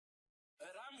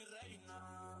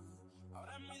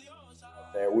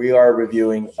We are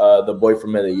reviewing The Boy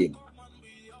from Medellin,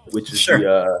 which is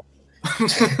the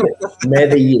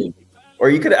Medellin. Or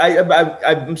you could,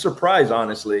 I'm surprised,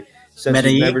 honestly, since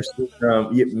you've never seen,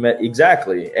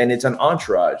 exactly. And it's an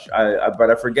Entourage. But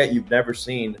I forget you've never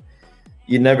seen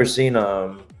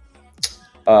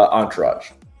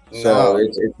Entourage. So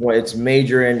it's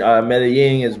major in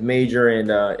Medellin is major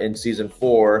in season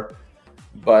 4.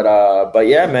 But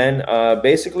yeah, man.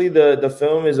 Basically, the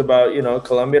film is about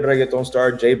Colombian reggaeton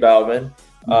star J Balvin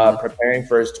preparing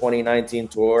for his 2019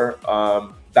 tour.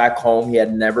 Back home, he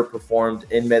had never performed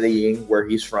in Medellin, where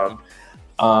he's from,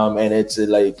 and it's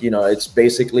like it's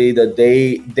basically the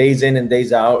days in and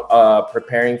days out,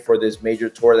 preparing for this major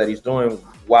tour that he's doing.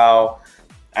 While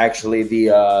actually the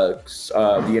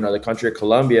country of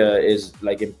Colombia is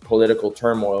like in political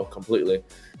turmoil completely.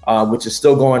 Which is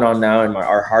still going on now, and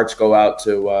our hearts go out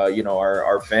to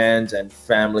our fans and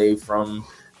family from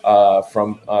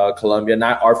Colombia.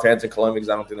 Not our fans in Colombia, because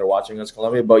I don't think they're watching us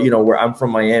Colombia, but where I'm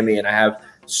from, Miami, and I have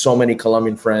so many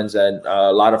Colombian friends and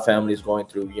a lot of families going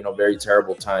through very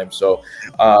terrible times. So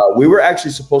we were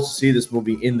actually supposed to see this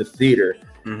movie in the theater,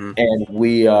 and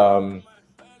the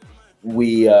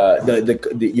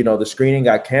screening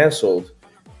got canceled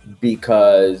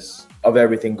because of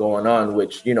everything going on,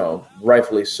 which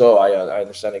rightfully so. I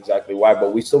understand exactly why,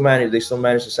 but they still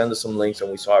managed to send us some links,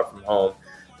 and we saw it from home.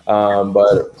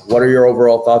 But what are your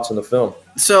overall thoughts on the film?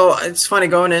 So it's funny,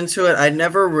 going into it, I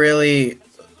never really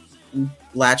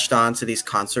latched on to these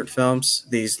concert films,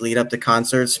 these lead up to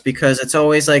concerts, because it's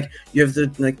always like you have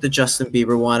the Justin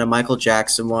Bieber one, a Michael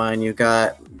Jackson one. You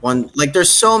got one, like there's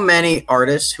so many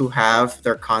artists who have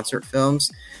their concert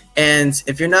films. And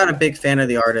if you're not a big fan of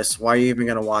the artist, why are you even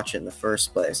going to watch it in the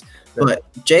first place? But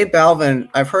J Balvin,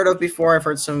 I've heard of before. I've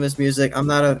heard some of his music. I'm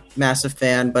not a massive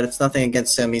fan, but it's nothing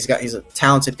against him. He's a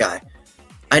talented guy.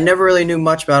 I never really knew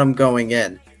much about him going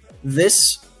in.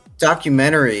 This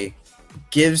documentary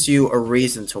gives you a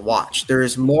reason to watch. There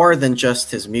is more than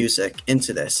just his music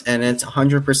into this, and it's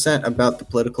 100% about the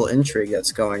political intrigue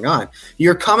that's going on.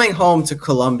 You're coming home to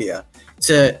Colombia,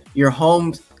 to your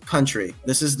home country.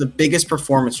 This is the biggest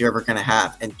performance you're ever going to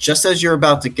have, and just as you're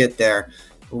about to get there,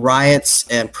 riots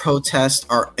and protests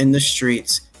are in the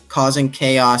streets, causing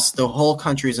chaos. The whole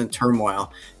country's in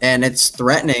turmoil, and it's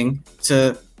threatening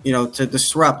to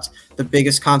disrupt the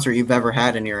biggest concert you've ever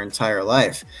had in your entire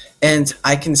life. And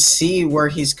I can see where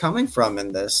he's coming from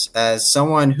in this, as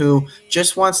someone who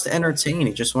just wants to entertain.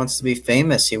 He just wants to be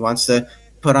famous. He wants to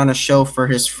put on a show for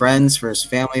his friends, for his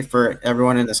family, for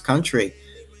everyone in this country.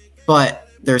 But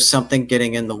there's something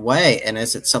getting in the way. And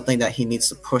is it something that he needs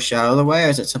to push out of the way, or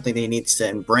is it something that he needs to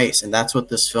embrace? And that's what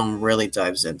this film really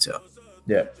dives into.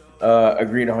 Yeah,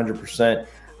 agreed 100%.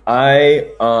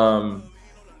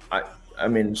 I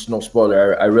mean, it's no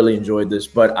spoiler. I really enjoyed this,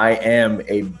 but I am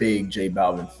a big J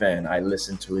Balvin fan. I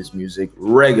listen to his music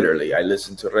regularly. I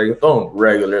listen to reggaeton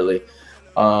regularly.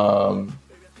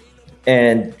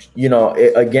 And,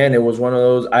 again, it was one of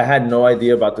those, I had no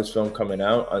idea about this film coming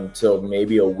out until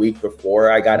maybe a week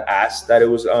before I got asked that it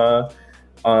was, if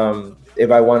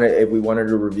we wanted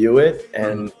to review it.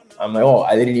 And I'm like, oh,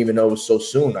 I didn't even know it was so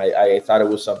soon. I thought it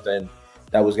was something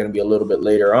that was going to be a little bit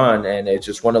later on. And it's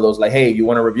just one of those like, hey, you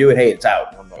want to review it? Hey, it's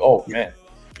out. And I'm like, oh man,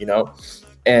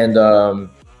 and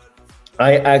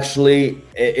I actually,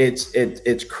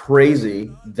 it's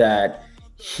crazy that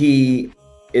he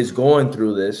is going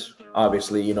through this.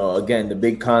 Obviously, again, the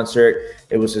big concert,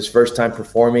 it was his first time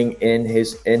performing in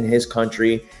his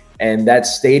country. And that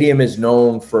stadium is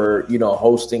known for,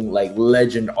 hosting like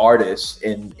legend artists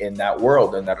in that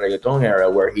world, in that reggaeton era,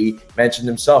 where he mentioned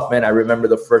himself, man, I remember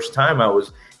the first time I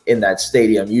was in that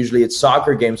stadium. Usually it's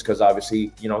soccer games because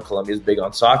obviously, Colombia is big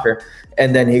on soccer.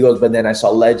 And then he goes, but then I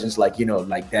saw legends like,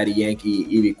 like Daddy Yankee,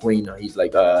 Ivy Queen, he's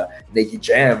like Nicky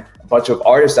Jam, a bunch of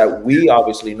artists that we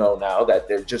obviously know now that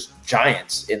they're just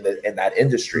giants in that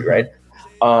industry, right?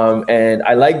 And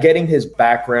I like getting his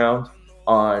background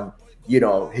on,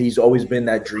 he's always been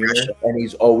that dreamer, and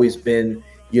he's always been,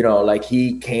 like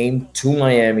he came to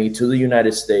Miami, to the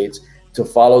United States to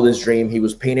follow this dream. He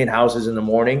was painting houses in the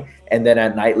morning and then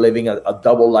at night living a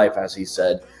double life, as he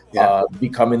said,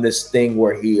 becoming this thing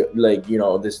where he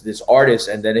this artist.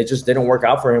 And then it just didn't work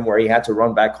out for him, where he had to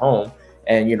run back home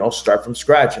and, start from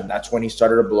scratch. And that's when he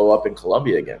started to blow up in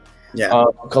Colombia again. Yeah.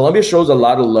 Colombia shows a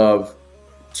lot of love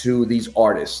to these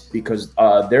artists because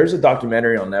there's a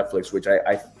documentary on Netflix, which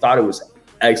I thought it was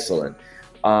excellent,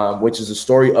 which is a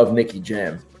story of Nicky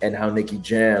Jam and how Nicky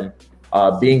Jam,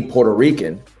 being Puerto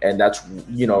Rican, and that's,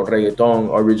 reggaeton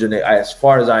originate, as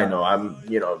far as I know, I'm,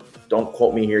 don't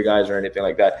quote me here, guys, or anything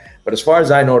like that. But as far as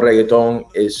I know,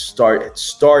 reggaeton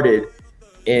started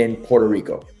in Puerto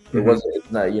Rico. It wasn't, it's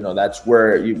not, you know, that's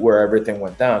where everything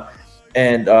went down.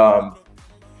 And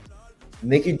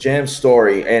Nicky Jam's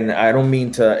story, and I don't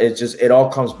mean to, it all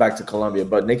comes back to Colombia,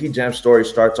 but Nicky Jam's story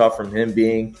starts off from him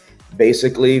being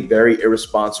basically very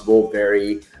irresponsible,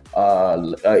 very,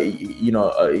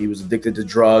 he was addicted to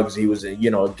drugs. He was,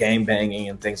 gang banging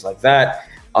and things like that.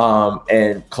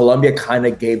 And Colombia kind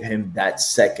of gave him that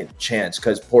second chance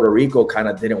because Puerto Rico kind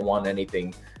of didn't want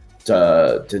anything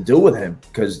to do with him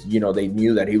because they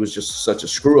knew that he was just such a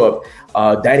screw up.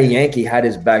 Daddy Yankee had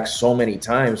his back so many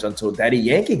times until Daddy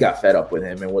Yankee got fed up with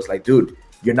him and was like, dude,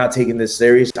 you're not taking this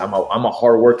serious. I'm a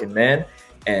hardworking man,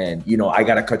 and I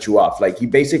gotta cut you off. Like, he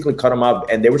basically cut him off,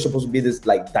 and they were supposed to be this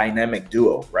like dynamic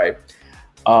duo, right?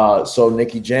 So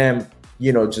Nicky Jam,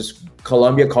 just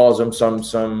Colombia calls him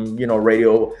some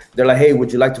radio. They're like, hey,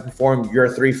 would you like to perform your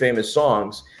 3 famous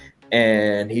songs?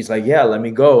 And he's like, yeah, let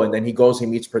me go. And then he goes, he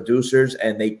meets producers,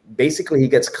 and he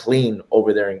gets clean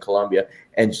over there in Colombia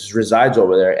and just resides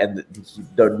over there. And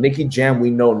the Nicky Jam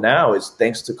we know now is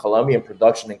thanks to Colombian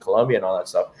production in Colombia and all that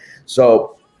stuff.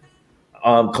 So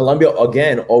Colombia,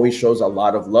 again, always shows a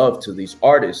lot of love to these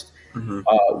artists.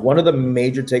 One of the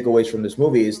major takeaways from this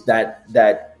movie is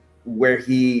that where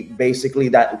he basically,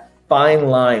 that fine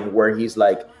line where he's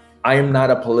like, I am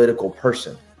not a political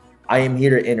person. I am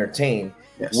here to entertain.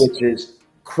 Yes. Which is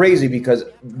crazy because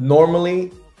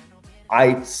normally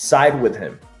I side with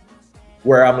him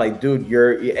where I'm like, dude,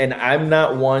 and I'm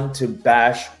not one to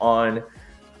bash on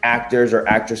actors or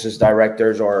actresses,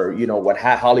 directors, or,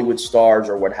 Hollywood stars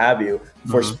or what have you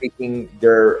for speaking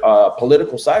their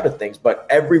political side of things, but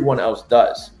everyone else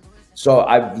does. So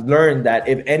I've learned that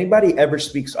if anybody ever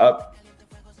speaks up,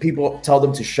 people tell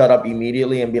them to shut up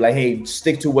immediately and be like, hey,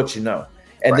 stick to what you know.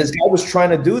 And this guy was trying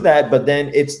to do that, but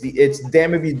then it's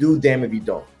damn if you do, damn if you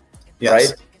don't. Yes.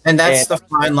 Right? And that's the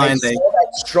fine line. I saw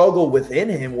that struggle within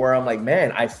him where I'm like,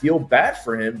 man, I feel bad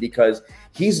for him because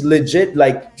he's legit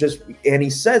and he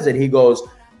says it. He goes,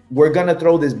 we're going to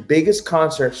throw this biggest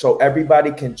concert so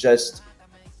everybody can just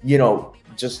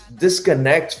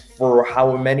disconnect for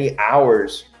how many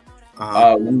hours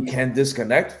we can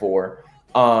disconnect for.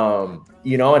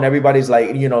 And everybody's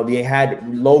like, they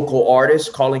had local artists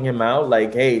calling him out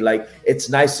like, hey, like, it's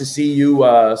nice to see you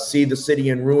see the city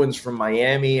in ruins from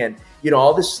Miami, and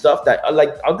all this stuff that I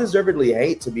like undeservedly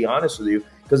hate, to be honest with you,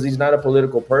 because he's not a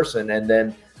political person. And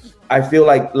then I feel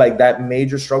like that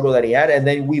major struggle that he had, and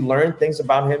then we learned things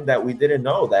about him that we didn't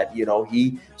know, that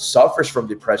he suffers from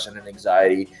depression and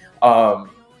anxiety,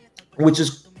 which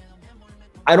is,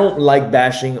 I don't like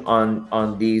bashing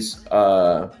on these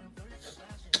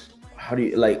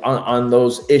on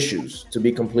those issues, to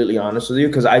be completely honest with you,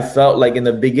 because I felt like in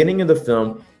the beginning of the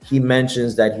film he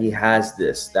mentions that he has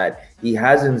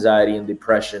anxiety and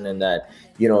depression, and that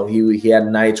he had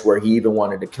nights where he even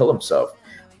wanted to kill himself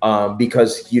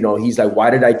because he's like, why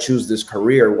did I choose this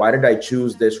career? Why did I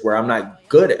choose this where I'm not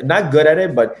good at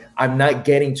it, but I'm not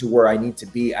getting to where I need to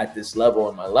be at this level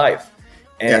in my life?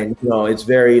 And it's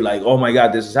very like, oh my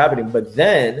God, this is happening. But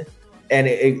then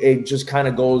it just kind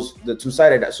of goes the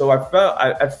two-sided. So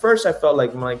at first I felt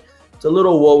like, it's a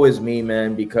little woe is me,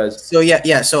 man, because. So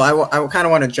So I kind of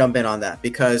want to jump in on that,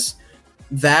 because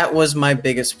that was my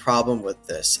biggest problem with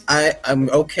this. I'm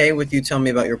okay with you telling me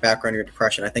about your background, your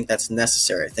depression. I think that's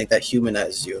necessary. I think that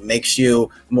humanizes you. It makes you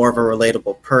more of a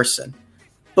relatable person.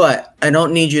 But I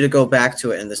don't need you to go back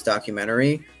to it in this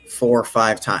documentary 4 or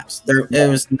 5 times. It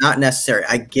was not necessary.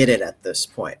 I get it at this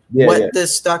point.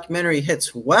 This documentary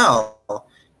hits well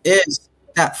is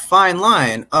that fine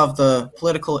line of the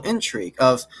political intrigue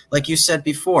of, like you said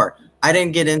before, I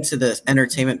didn't get into the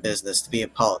entertainment business to be a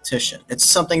politician. It's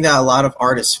something that a lot of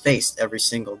artists face every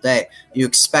single day. You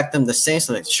expect them to say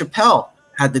something. Chappelle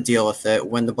had to deal with it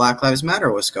when the Black Lives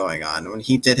Matter was going on, when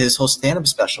he did his whole stand-up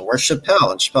special. Where's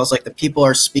Chappelle? And Chappelle's like, the people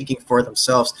are speaking for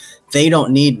themselves. They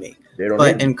don't need me.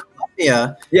 But in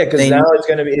Colombia, because now it's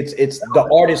going to be, it's the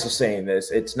artist is saying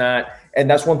this. It's not, and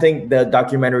that's one thing the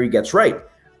documentary gets right,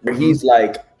 where he's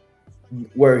like,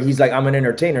 I'm an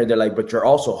entertainer. They're like, but you're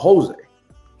also Jose.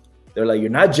 They're like, you're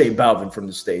not J Balvin from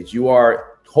the States. You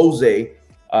are Jose.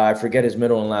 I forget his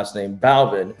middle and last name,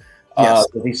 Balvin. Yes.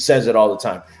 He says it all the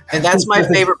time. And that's my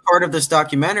favorite part of this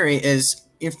documentary is,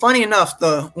 funny enough,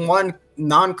 the one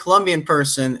non-Colombian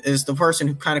person is the person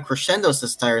who kind of crescendos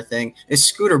this entire thing is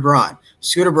Scooter Braun.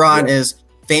 Scooter Braun is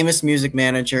famous music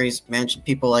manager. He's managed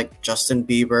people like Justin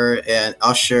Bieber and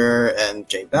Usher and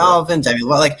J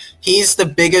Balvin. He's the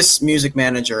biggest music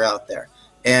manager out there.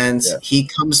 And he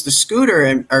comes to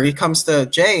Scooter or he comes to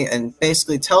Jay and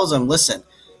basically tells him, listen,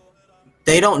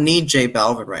 they don't need J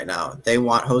Balvin right now. They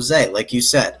want Jose, like you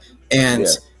said. And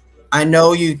I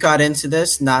know you got into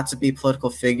this not to be a political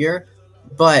figure,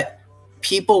 but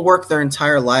people work their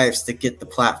entire lives to get the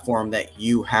platform that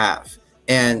you have.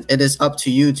 And it is up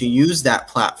to you to use that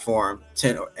platform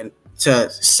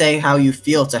to say how you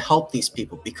feel to help these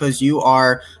people, because you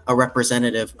are a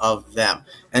representative of them.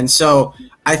 And so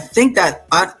I think that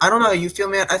I don't know how you feel,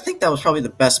 man. I think that was probably the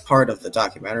best part of the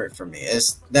documentary for me,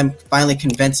 is them finally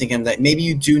convincing him that maybe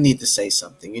you do need to say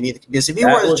something. You need to, because if you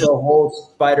That were was just a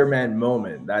whole Spider-Man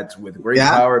moment. That's with great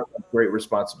power comes great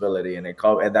responsibility, and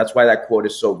and that's why that quote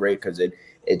is so great, because it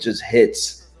just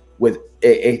hits with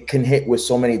it can hit with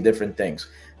so many different things.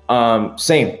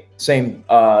 Same.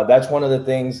 That's one of the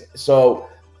things. So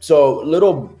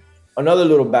another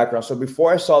little background. So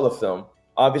before I saw the film,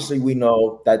 obviously we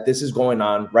know that this is going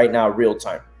on right now, real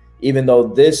time. Even though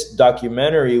this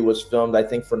documentary was filmed, I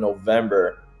think for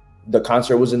November, the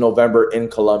concert was in November in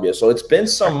Colombia. So it's been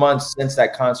some months since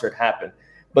that concert happened,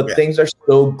 but things are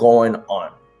still going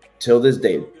on till this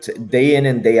day, day in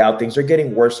and day out. Things are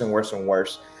getting worse and worse and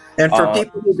worse. And for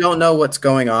people who don't know what's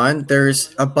going on,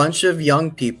 there's a bunch of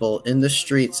young people in the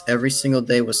streets every single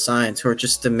day with signs who are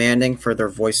just demanding for their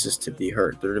voices to be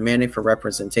heard. They're demanding for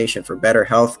representation, for better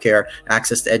health care,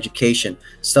 access to education,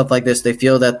 stuff like this. They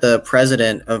feel that the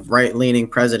president, of right-leaning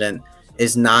president,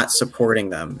 is not supporting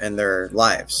them in their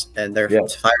lives. And they're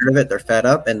tired of it. They're fed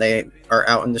up, and they are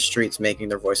out in the streets making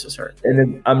their voices heard.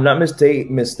 And if I'm not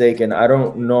mistaken, I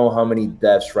don't know how many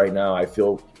deaths right now. I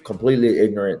feel completely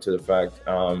ignorant to the fact,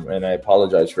 and I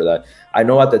apologize for that. I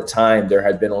know at the time there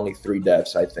had been only 3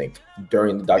 deaths, I think,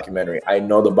 during the documentary. I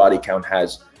know the body count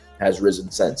has risen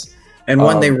since. And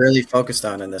one they really focused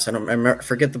on in this, I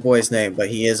forget the boy's name, but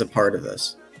he is a part of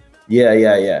this.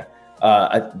 Yeah.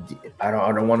 I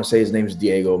don't want to say his name's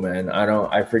Diego, man.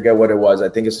 I forget what it was. I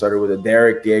think it started with a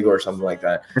Diego or something like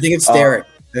that. I think it's Derek.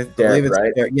 I believe it's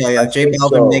right? Derek. Yeah. J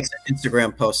Balvin makes an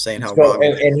Instagram post saying how wrong.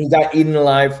 And he got eaten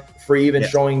alive for even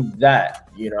showing that,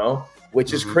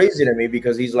 which is crazy to me,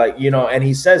 because he's like, and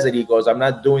he says it. He goes, "I'm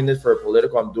not doing this for a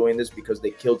political. I'm doing this because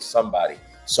they killed somebody.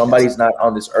 Somebody's not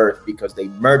on this earth because they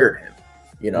murdered him."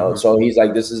 So he's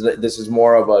like, this is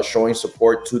more of a showing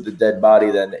support to the dead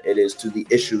body than it is to the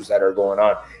issues that are going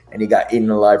on. And he got eaten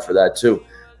alive for that too.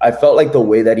 I felt like the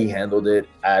way that he handled it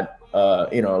at, a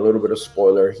little bit of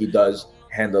spoiler, he does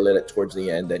handle it towards the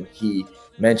end, and he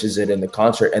mentions it in the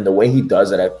concert, and the way he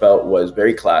does it, I felt was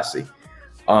very classy.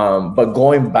 But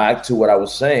going back to what I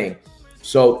was saying,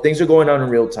 so things are going on in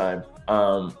real time.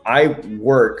 I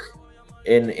work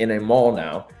in a mall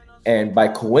now, and by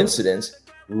coincidence,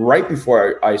 right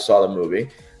before I saw the movie,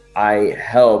 I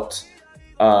helped.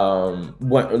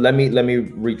 Let me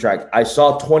retract. I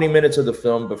saw 20 minutes of the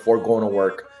film before going to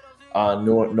work,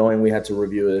 knowing we had to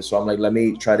review this. So I'm like, let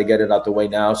me try to get it out the way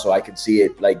now, so I can see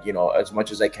it as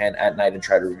much as I can at night and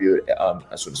try to review it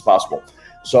as soon as possible.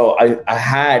 So I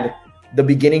had the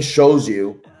beginning shows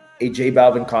you a J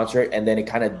Balvin concert, and then it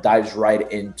kind of dives right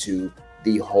into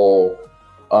the whole,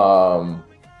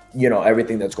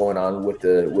 everything that's going on with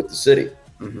the city.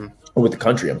 With the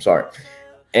country, I'm sorry.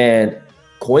 And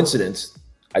coincidence,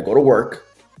 I go to work,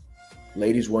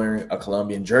 lady's wearing a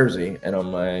Colombian jersey, and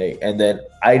I'm like, and then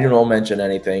I didn't mention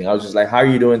anything. I was just like, "How are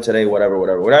you doing today?"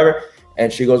 Whatever.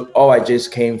 And she goes, "Oh, I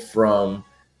just came from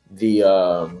the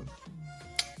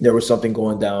there was something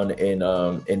going down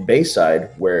in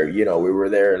Bayside where, we were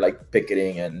there like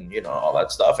picketing and, all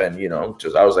that stuff." And,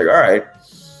 I was like, all right.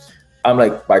 I'm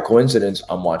like, by coincidence,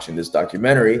 I'm watching this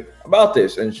documentary about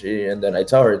this. And then I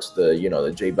tell her it's the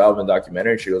J Balvin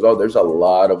documentary. She goes, "Oh, there's a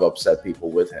lot of upset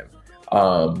people with him."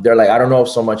 They're like, "I don't know if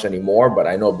so much anymore, but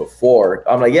I know before."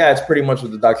 I'm like, "Yeah, it's pretty much what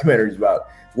the documentary is about,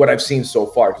 what I've seen so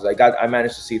far." Cause I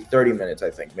managed to see 30 minutes, I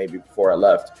think, maybe before I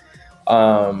left.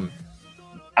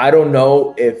 I don't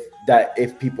know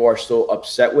if people are still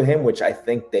upset with him, which I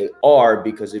think they are,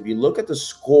 because if you look at the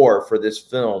score for this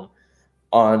film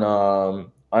on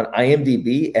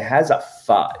IMDb, it has a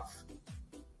 5,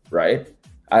 right,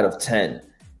 out of 10.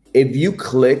 If you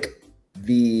click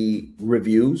the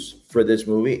reviews for this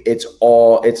movie,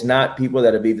 it's not people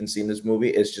that have even seen this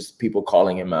movie. It's just people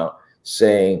calling him out,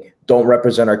 saying, "Don't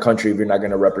represent our country if you're not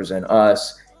going to represent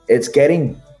us." It's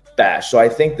getting bashed. So I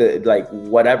think that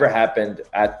whatever happened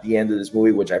at the end of this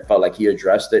movie, which I felt like he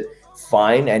addressed it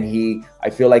fine, and I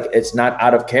feel like it's not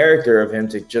out of character of him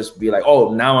to just be like,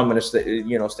 "Oh, now I'm going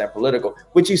to stand political,"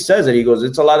 which he says it. He goes,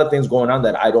 "It's a lot of things going on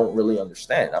that I don't really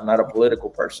understand. I'm not a political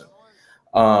person."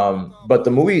 But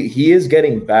the movie, he is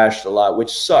getting bashed a lot,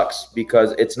 which sucks,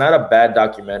 because it's not a bad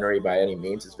documentary by any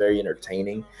means. It's very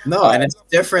entertaining. No, and it's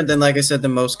different than, like I said, the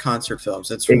most concert films.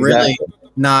 It's exactly. really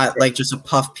not like just a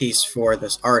puff piece for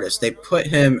this artist. They put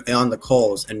him on the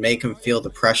coals and make him feel the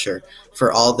pressure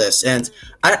for all this. And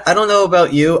I don't know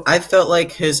about you, I felt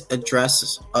like his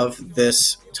address of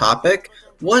this topic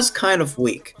was kind of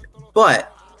weak,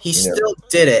 but he still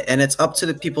did it, and it's up to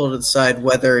the people to decide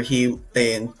whether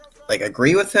they like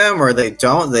agree with him or they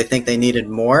don't. They think they needed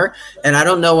more, and I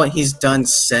don't know what he's done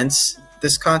since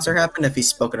this concert happened, if he's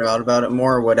spoken about it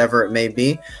more or whatever it may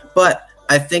be. But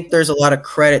I think there's a lot of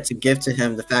credit to give to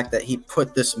him, the fact that he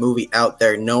put this movie out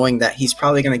there knowing that he's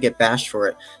probably going to get bashed for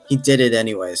it. He did it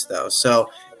anyways, though. So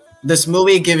this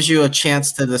movie gives you a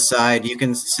chance to decide. You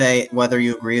can say whether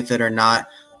you agree with it or not,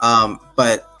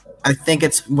 but I think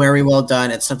it's very well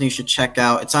done. It's something you should check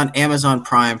out. It's on Amazon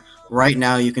Prime right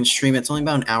now. You can stream it. It's only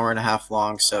about an hour and a half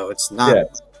long, so it's not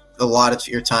a lot of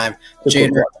your time.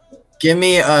 Jader, give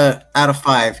me out of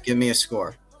 5. Give me a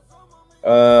score.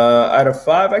 Out of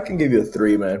 5, I can give you a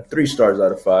 3, man. 3 stars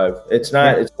out of 5. It's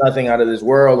nothing out of this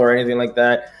world or anything like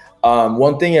that.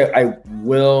 One thing I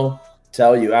will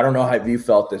tell you, I don't know if you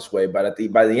felt this way, but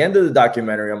by the end of the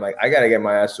documentary, I'm like, I gotta get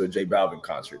my ass to a J Balvin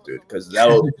concert, dude, because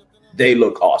they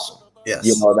look awesome. Yes.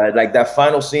 You know, that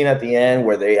final scene at the end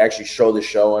where they actually show the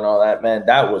show and all that, man,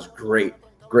 that was great.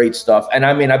 Great stuff. And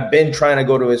I mean, I've been trying to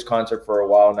go to his concert for a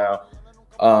while now.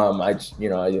 I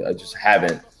just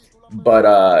haven't.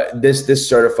 But this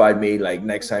certified me, like,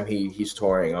 next time he's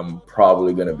touring, I'm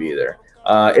probably gonna be there.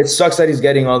 It sucks that he's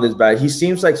getting all this bad. He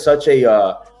seems like such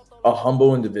a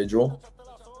humble individual,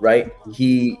 right?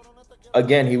 He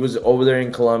was over there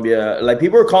in Colombia. Like,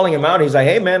 people were calling him out. He's like,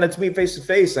 hey, man, let's meet face to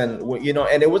face. And, you know,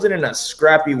 and it wasn't in a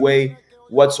scrappy way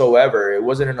whatsoever. It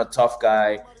wasn't in a tough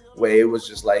guy way. It was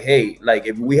just like, hey, like,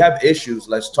 if we have issues,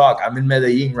 let's talk. I'm in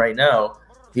Medellin right now.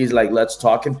 He's like, let's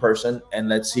talk in person and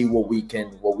let's see what we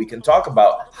can talk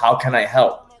about. How can I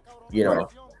help? You know? Right.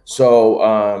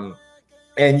 So,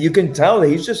 and you can tell that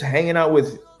he's just hanging out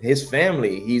with his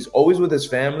family. He's always with his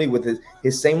family, with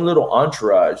his same little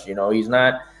entourage. You know, he's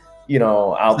not, you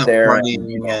know, out there.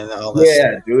 And all this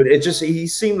stuff. Dude. It just, he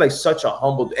seemed like such a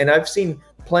humble, and I've seen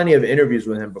plenty of interviews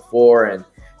with him before,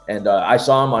 and I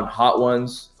saw him on Hot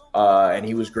Ones, and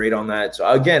he was great on that. So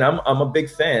again, I'm a big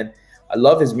fan. I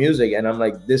love his music, and I'm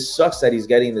like, this sucks that he's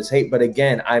getting this hate. But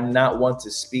again, I'm not one to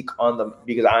speak on them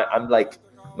because I'm like,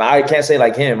 I can't say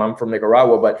like him. I'm from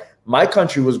Nicaragua, but my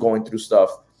country was going through stuff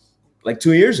like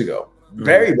 2 years ago.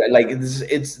 Very bad. Like,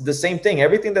 it's the same thing.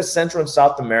 Everything that's Central and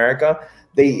South America,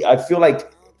 I feel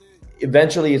like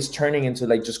eventually it's turning into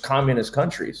like just communist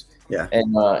countries. Yeah.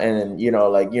 And you know,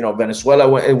 like, you know, Venezuela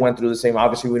went through the same.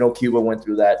 Obviously, we know Cuba went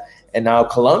through that, and now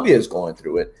Colombia is going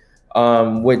through it.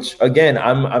 Which again,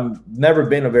 I'm never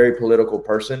been a very political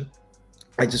person.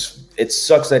 It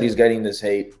sucks that he's getting this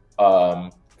hate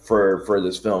for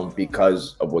this film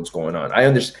because of what's going on. I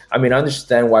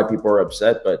understand why people are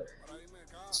upset, but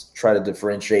let's try to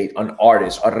differentiate an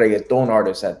artist, a reggaeton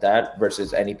artist at that,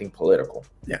 versus anything political.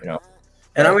 Yeah, you know.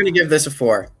 And I'm going to give this a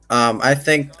 4. I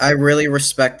think I really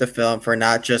respect the film for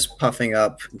not just puffing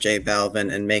up J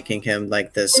Balvin and making him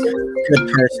like this good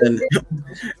person,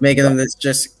 making him this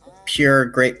just pure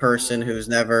great person who's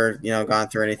never, you know, gone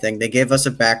through anything. They gave us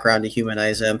a background to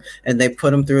humanize him, and they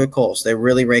put him through the coals. They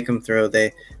really rake him through.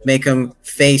 They make him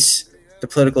face the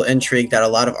political intrigue that a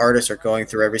lot of artists are going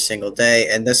through every single day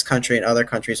in this country and other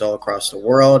countries all across the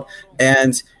world.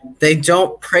 And they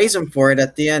don't praise him for it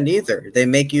at the end either. They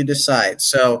make you decide.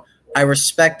 So I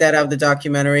respect that out of the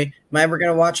documentary. Am I ever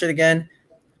going to watch it again?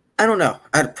 I don't know.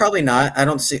 Probably not. I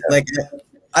don't see, like,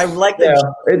 I like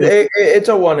that. Yeah, it's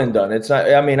a one and done. It's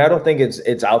not, I mean, I don't think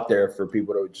it's out there for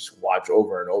people to just watch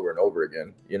over and over and over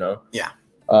again, you know? Yeah.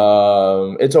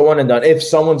 It's a one and done. If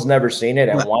someone's never seen it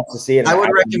and wants to see it, I would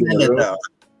recommend it though.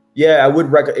 Yeah, I would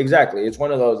exactly. It's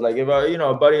one of those, like, if you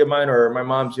know, a buddy of mine or my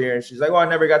mom's here and she's like, "Oh, I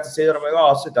never got to see it." I'm like, "Oh,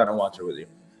 I'll sit down and watch it with you,"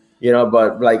 you know.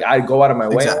 But like, I'd go out of my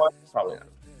way and watch it? Probably not.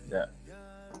 Yeah.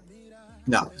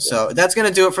 No. So that's gonna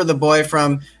do it for the boy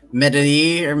from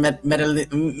MEDELLIN.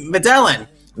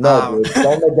 No, dude,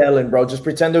 don't MEDELLIN, bro. Just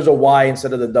pretend there's a Y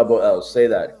instead of the double L. Say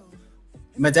that.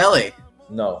 MEDELLIN.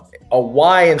 No, a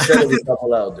Y instead of the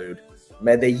double L, dude.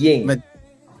 Medellin.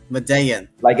 Medellin.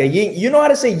 Like a yin. You know how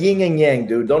to say yin and yang,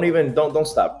 dude. Don't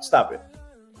stop. Stop it.